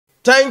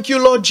Thank you,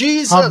 Lord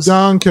Jesus. Hab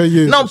Dank, Herr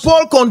Jesus. Now,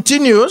 Paul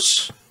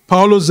continues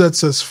Paulus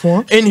setzt es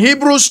fort. in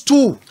Hebrews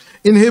 2.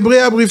 In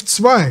Hebräerbrief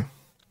 2.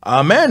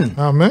 Amen.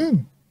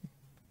 Amen.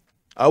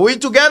 Are we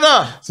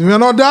together? Sind wir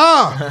noch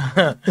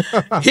da?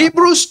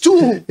 Hebrews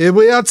 2,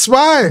 Hebräer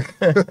 2.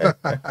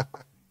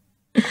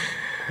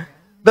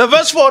 the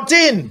verse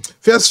 14.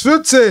 Vers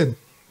 14.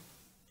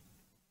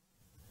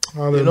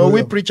 You know,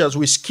 we Halleluja. preachers,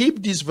 we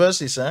skip these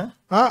verses, eh?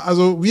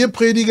 Also wir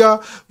Prediger,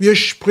 wir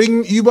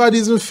springen über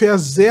diesen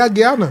Vers sehr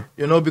gerne.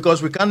 You know,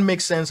 because we can't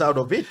make sense out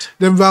of it.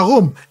 Denn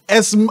warum?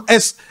 Es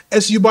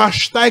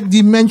übersteigt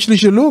die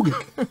menschliche Logik.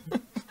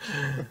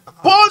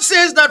 Paul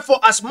says that for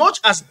as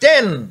much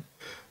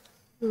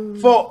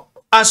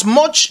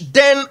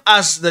then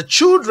as the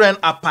children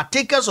are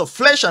partakers of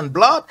flesh and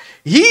blood,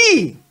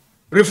 he,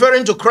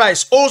 referring to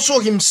Christ, also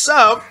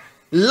himself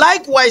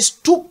likewise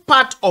took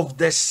part of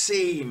the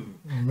same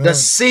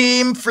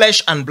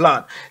flesh and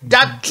blood,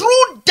 that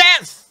through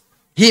death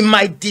he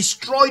might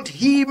destroy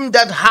him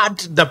that had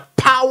the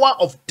power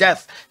of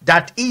death,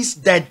 that is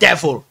the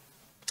devil.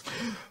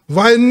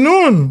 Weil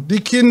nun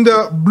die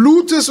Kinder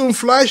Blutes und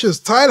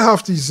Fleisches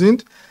teilhaftig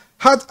sind,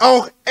 hat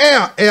auch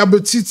er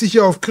bezieht sich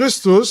ja auf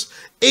Christus,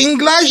 in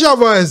gleicher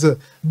Weise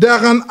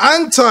daran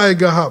Anteil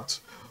gehabt,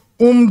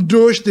 um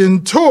durch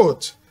den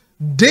Tod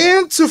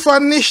den zu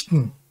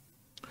vernichten,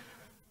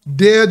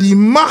 der die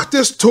Macht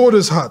des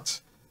Todes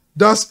hat.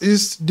 Das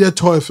ist der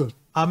Teufel.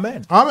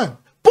 Amen. Amen.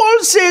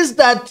 Paul says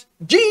that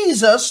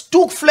Jesus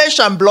took flesh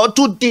and blood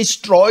to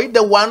destroy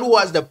the one who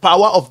has the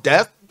power of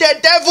death, the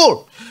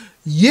devil.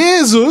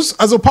 Jesus,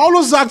 also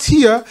Paulus sagt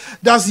hier,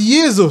 dass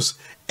Jesus,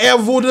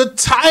 er wurde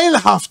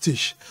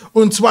teilhaftig,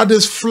 und zwar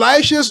des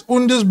Fleisches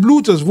und des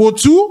Blutes.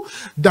 Wozu?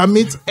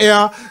 Damit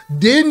er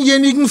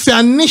denjenigen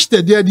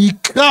vernichtet, der die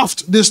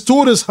Kraft des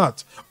Todes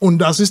hat. Und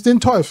das ist den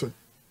Teufel.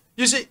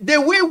 You see, the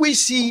way we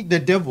see the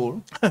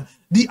devil,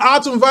 Die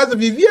Art und Weise,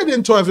 wie wir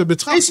den Teufel it's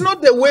betrachten, not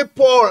the way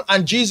Paul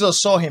and Jesus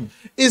saw him.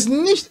 ist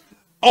nicht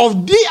auf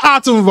die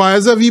Art und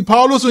Weise, wie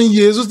Paulus und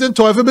Jesus den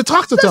Teufel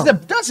betrachtet haben.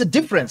 That's the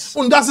difference.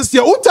 Und das ist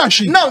der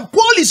Unterschied. Now,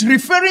 Paul is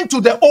referring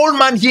to the old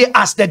man here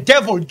as the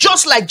devil,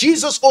 just like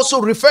Jesus also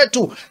referred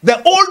to the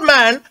old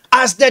man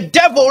as the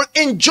devil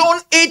in John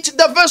 8,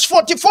 the verse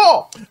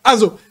 44.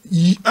 Also,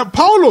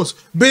 Paulus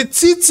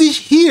bezieht sich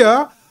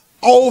hier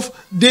auf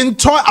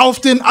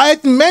den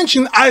alten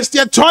Menschen als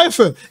der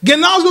Teufel.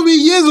 Genauso wie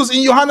Jesus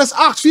in Johannes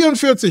 8,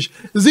 44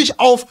 sich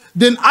auf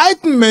den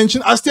alten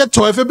Menschen als der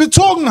Teufel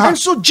bezogen And hat.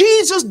 so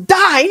Jesus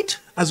died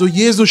Also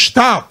Jesus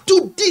starb,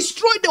 to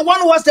destroy the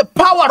one who has the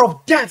power of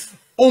death,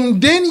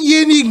 um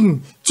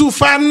denjenigen zu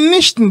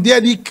vernichten, der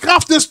die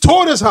Kraft des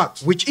Todes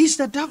hat. which is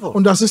the devil.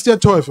 Und das ist der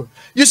Teufel.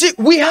 You see,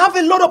 we have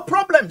a lot of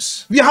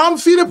problems. Wir haben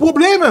viele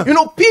Probleme. You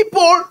know,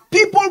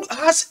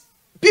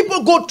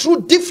 people go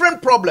through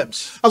different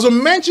problems. Also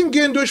Menschen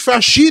gehen durch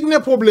verschiedene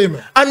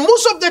Probleme. And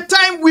most of the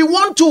time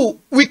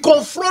we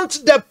confront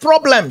the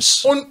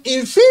problems. Und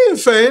in vielen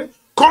Fällen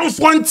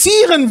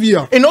konfrontieren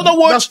wir In other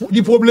words,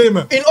 die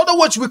Probleme.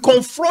 we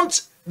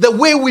confront the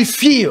way we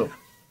feel.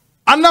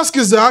 Anders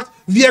gesagt,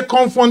 wir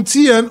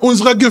konfrontieren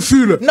unsere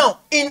Gefühle. Now,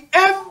 in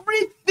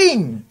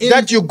everything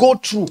that you go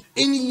through,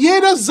 In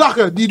jeder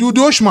Sache, die du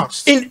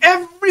durchmachst, in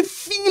every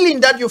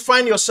feeling that you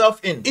find yourself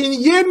in, in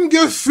jedem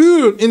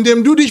Gefühl, in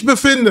dem du dich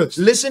befindest,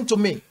 listen to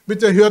me.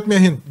 bitte hört mir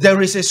hin.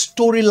 There is a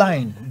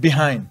storyline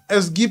behind.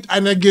 Es gibt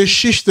eine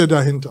Geschichte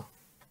dahinter.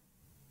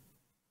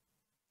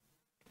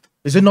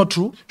 Is it not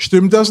true?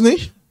 Stimmt das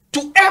nicht?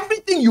 To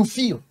everything you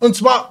feel. Und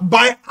zwar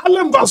bei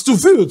allem, was du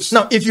fühlst.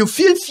 Now, if you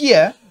feel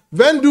fear,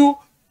 Wenn du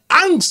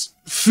Angst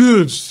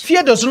fühlst,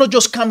 fear does not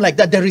just come like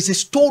that. There is a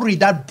story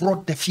that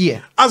brought the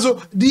fear.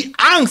 also die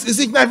Angst ist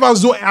nicht einfach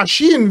so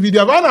erschienen wie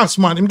der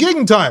Weihnachtsmann. Im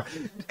Gegenteil,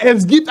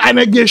 es gibt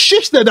eine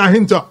Geschichte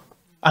dahinter.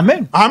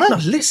 Amen. Amen. Now,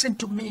 listen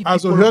to me.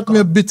 Also people of hört God.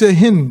 mir bitte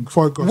hin,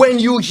 Volk Gottes. When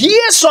you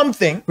hear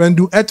something, Wenn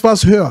du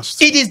etwas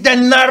hörst, it is the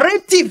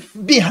narrative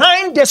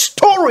behind the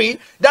story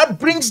that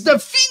brings the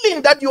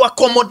feeling that you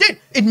accommodate.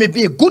 It may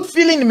be a good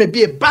feeling, it may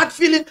be a bad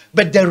feeling,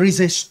 but there is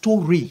a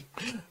story.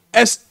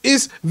 es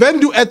ist, wenn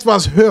du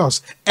etwas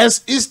hörst, es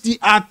ist die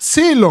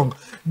Erzählung,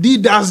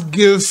 die das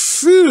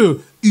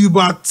Gefühl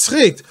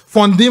überträgt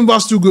von dem,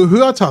 was du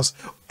gehört hast.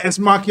 Es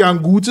mag ja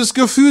ein gutes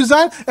Gefühl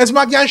sein, es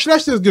mag ja ein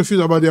schlechtes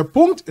Gefühl, aber der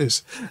Punkt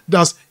ist,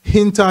 dass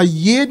hinter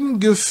jedem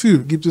Gefühl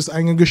gibt es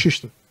eine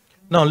Geschichte.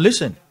 Now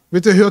listen.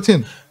 Bitte hört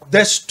hin.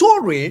 The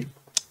story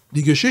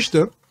Die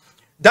Geschichte,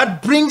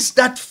 that brings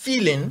that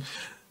feeling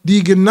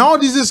die genau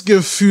dieses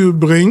Gefühl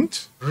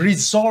bringt,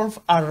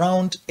 resolve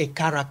around a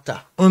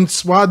character. und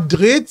zwar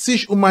dreht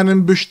sich um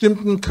einen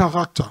bestimmten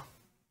Charakter.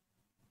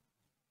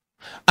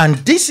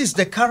 And this is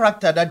the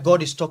character that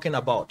God is talking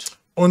about.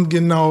 Und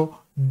genau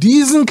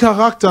diesen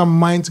Charakter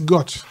meint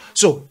Gott.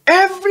 So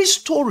every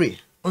story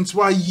Und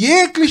zwar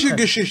jegliche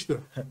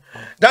Geschichte,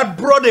 that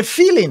brought a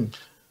feeling,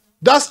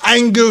 das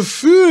ein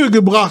Gefühl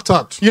gebracht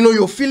hat. you know,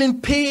 you're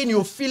feeling pain,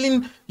 you're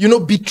feeling,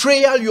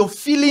 betrayal, you're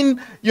feeling,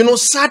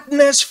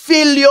 sadness,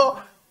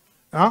 failure.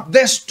 Ja?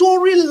 The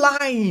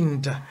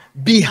storyline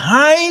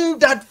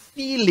behind that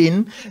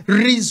feeling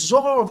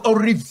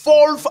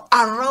revolve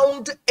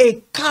around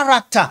a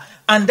character.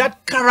 And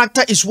that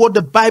character is what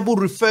the Bible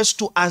refers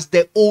to as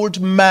the old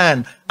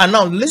man. And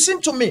now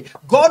listen to me.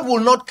 God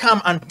will not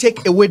come and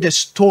take away the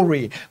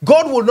story.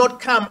 God will not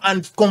come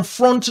and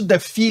confront the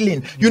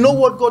feeling. You know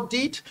what God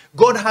did?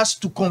 God has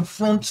to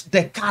confront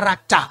the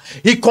character.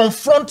 He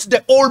confronts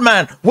the old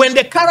man. When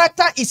the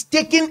character is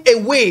taken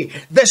away,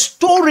 the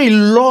story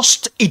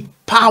lost its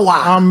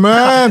power.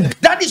 Amen.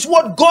 That is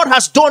what God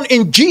has done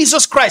in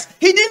Jesus Christ.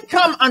 He didn't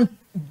come and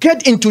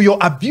get into your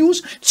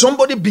abuse.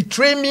 Somebody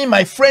betrayed me,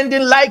 my friend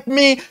didn't like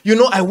me, you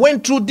know, I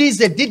went through this,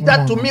 they did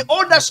that to me,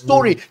 all that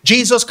story.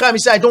 Jesus came, he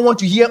said, I don't want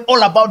to hear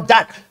all about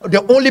that.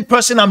 The only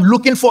person I'm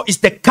looking for is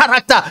the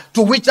character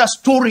to which that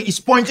story is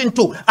pointing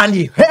to. And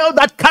he held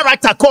that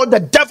character called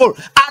the devil,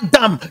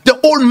 Adam, the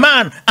old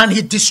man, and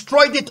he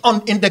destroyed it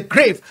in the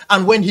grave.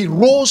 And when he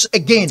rose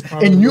again,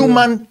 a new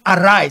man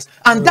arise.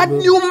 And that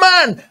new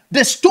man,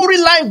 the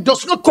storyline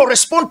does not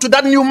correspond to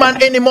that new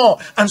man anymore.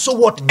 And so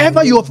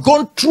whatever you have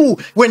gone through,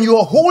 when you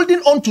are holding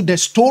on to the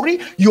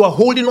story, you are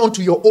holding on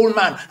to your old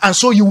man. And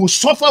so you will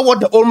suffer what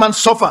the old man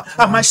suffered.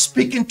 Am I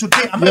speaking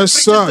today? Am I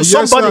speaking to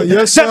somebody?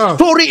 Yes, sir. That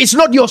story is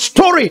not your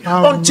story.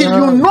 Amen. Until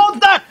you know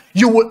that,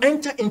 you will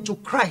enter into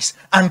Christ,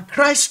 and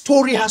Christ's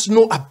story has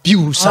no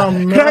abuse.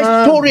 Amen.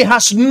 Christ's story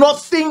has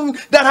nothing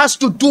that has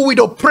to do with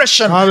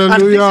oppression. Hallelujah.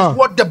 And this is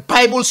what the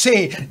Bible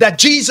says, that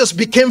Jesus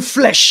became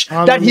flesh,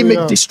 Hallelujah. that he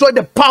may destroy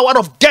the power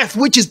of death,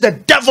 which is the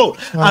devil.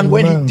 Amen. And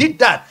when he did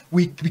that,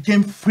 we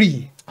became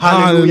free.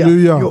 Hallelujah.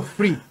 Halleluja. You're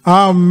free.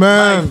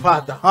 Amen. My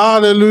Father.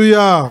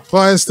 Halleluja.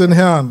 Preis den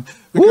Herrn.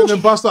 Wir können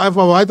den Pastor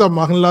einfach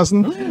weitermachen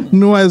lassen.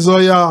 Nur er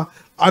soll ja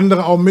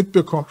andere auch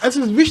mitbekommen. Es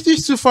ist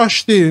wichtig zu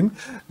verstehen,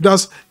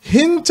 dass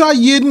hinter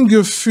jedem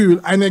Gefühl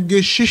eine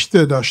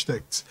Geschichte da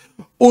steckt.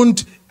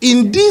 Und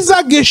in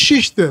dieser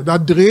Geschichte, da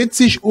dreht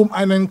sich um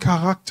einen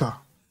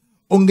Charakter.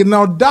 Und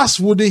genau das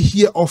wurde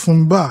hier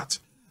offenbart.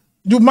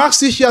 Du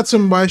magst dich ja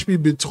zum Beispiel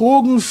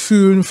betrogen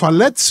fühlen,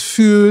 verletzt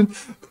fühlen,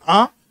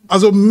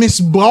 also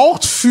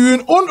missbraucht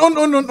fühlen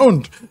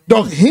und.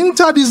 Doch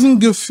hinter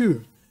diesem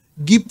Gefühl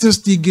gibt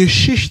es die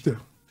Geschichte.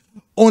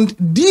 Und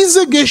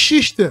diese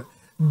Geschichte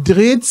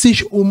dreht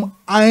sich um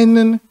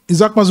einen, ich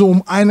sag mal so,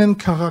 um einen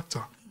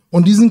Charakter.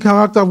 Und diesen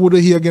Charakter wurde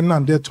hier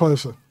genannt, der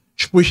Teufel.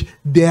 Sprich,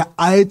 der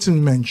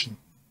alten Menschen.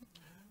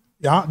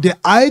 Ja, der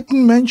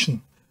alten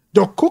Menschen.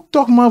 Doch guck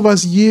doch mal,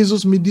 was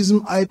Jesus mit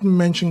diesem alten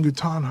Menschen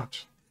getan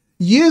hat.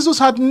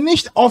 Jesus hat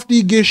nicht auf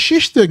die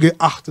Geschichte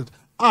geachtet.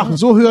 Ach,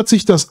 so hört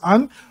sich das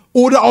an.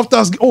 Oder auf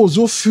das, oh,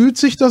 so fühlt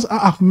sich das an.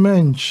 Ach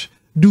Mensch,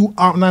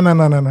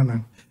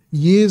 nein.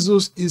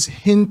 Jesus ist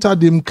hinter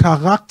dem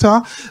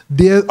Charakter,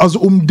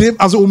 um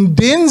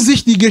den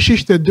sich die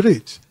Geschichte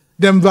dreht.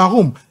 Denn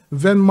warum?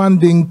 Wenn man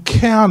den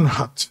Kern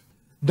hat,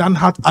 dann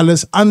hat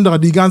alles andere,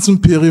 die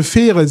ganzen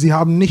Periphere, sie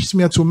haben nichts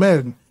mehr zu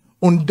melden.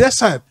 Und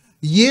deshalb,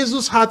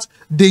 Jesus hat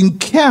den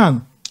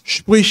Kern,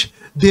 sprich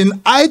den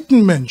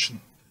alten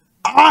Menschen,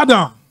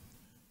 Adam,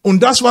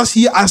 und das, was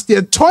hier als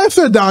der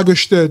Teufel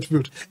dargestellt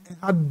wird,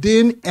 er hat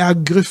den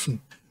ergriffen.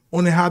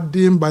 Und er hat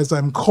den bei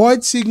seinem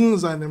Kreuzigen,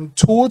 seinem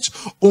Tod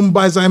und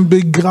bei seinem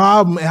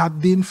Begraben, er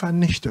hat den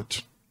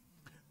vernichtet.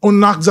 Und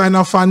nach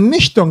seiner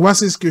Vernichtung,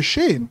 was ist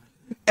geschehen?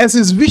 Es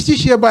ist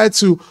wichtig hierbei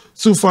zu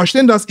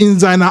verstehen, dass in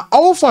seiner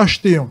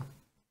Auferstehung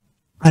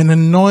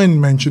einen neuen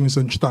Menschen ist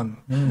entstanden.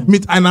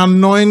 Mit einer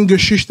neuen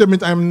Geschichte,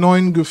 mit einem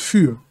neuen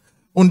Gefühl.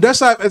 Und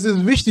deshalb es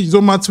ist wichtig,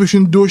 so mal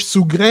zwischendurch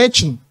zu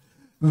grätschen.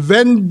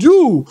 Wenn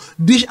du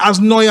dich als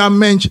neuer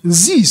Mensch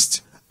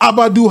siehst,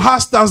 aber du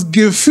hast das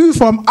Gefühl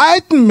vom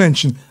alten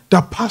Menschen,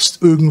 da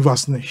passt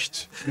irgendwas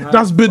nicht.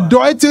 Das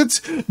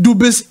bedeutet, du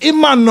bist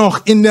immer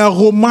noch in der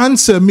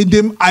Romanze mit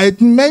dem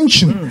alten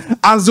Menschen.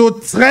 Also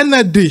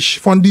trenne dich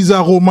von dieser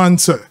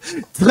Romanze.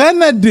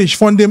 Trenne dich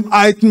von dem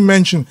alten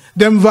Menschen.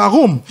 Denn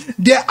warum?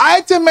 Der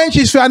alte Mensch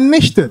ist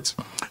vernichtet.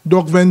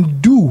 Doch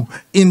wenn du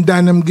in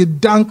deinem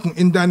Gedanken,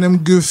 in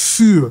deinem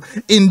Gefühl,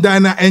 in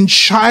deiner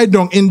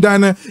Entscheidung, in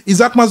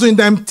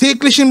deinem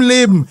täglichen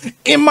Leben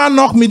immer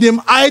noch mit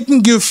dem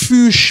alten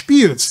Gefühl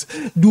spielst,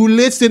 du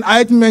lädst den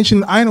alten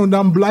Menschen ein und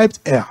dann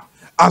bleibt er,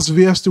 als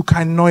wärst du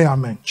kein neuer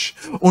Mensch.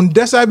 Und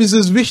deshalb ist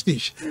es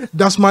wichtig,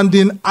 dass man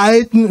den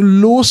Alten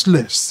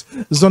loslässt,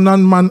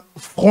 sondern man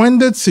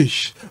freundet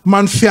sich,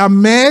 man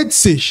vermählt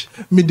sich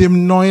mit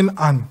dem Neuen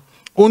an.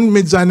 Und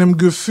mit seinem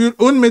Gefühl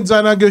und mit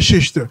seiner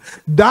Geschichte.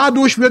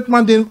 Dadurch wird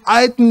man den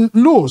Alten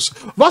los.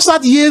 Was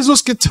hat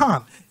Jesus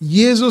getan?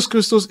 Jesus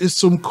Christus ist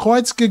zum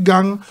Kreuz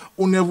gegangen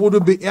und er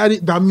wurde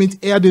beerdigt, damit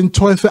er den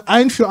Teufel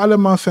ein für alle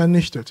Mal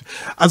vernichtet.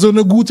 Also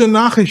eine gute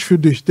Nachricht für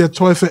dich. Der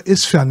Teufel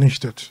ist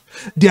vernichtet.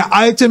 Der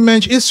alte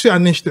Mensch ist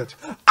vernichtet.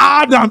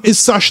 Adam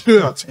ist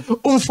zerstört.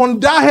 Und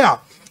von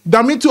daher,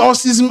 damit du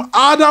aus diesem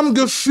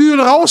Adam-Gefühl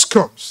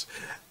rauskommst,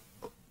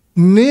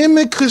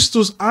 nehme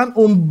Christus an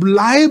und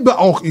bleibe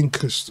auch in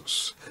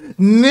Christus.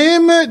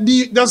 Nehme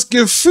das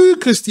Gefühl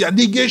Christi an,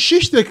 die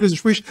Geschichte Christi,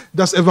 sprich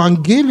das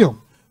Evangelium.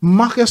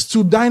 Mach es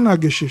zu deiner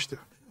Geschichte.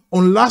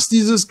 Und lass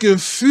dieses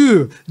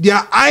Gefühl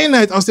der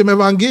Einheit aus dem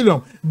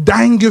Evangelium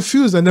dein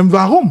Gefühl sein. Denn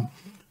warum?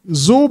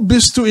 so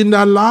bist du in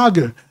der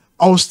Lage,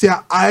 aus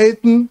der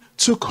alten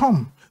zu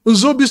kommen. Und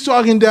so bist du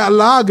auch in der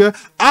Lage,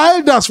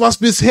 all das, was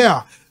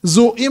bisher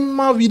so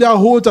immer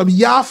wiederholt hat,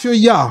 Jahr für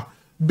Jahr,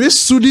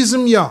 bis zu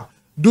diesem Jahr,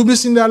 du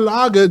bist in der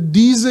Lage,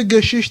 diese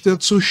Geschichte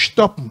zu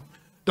stoppen.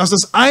 Dass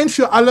es ein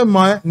für alle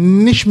Mal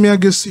nicht mehr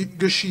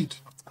geschieht.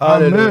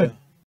 Halleluja.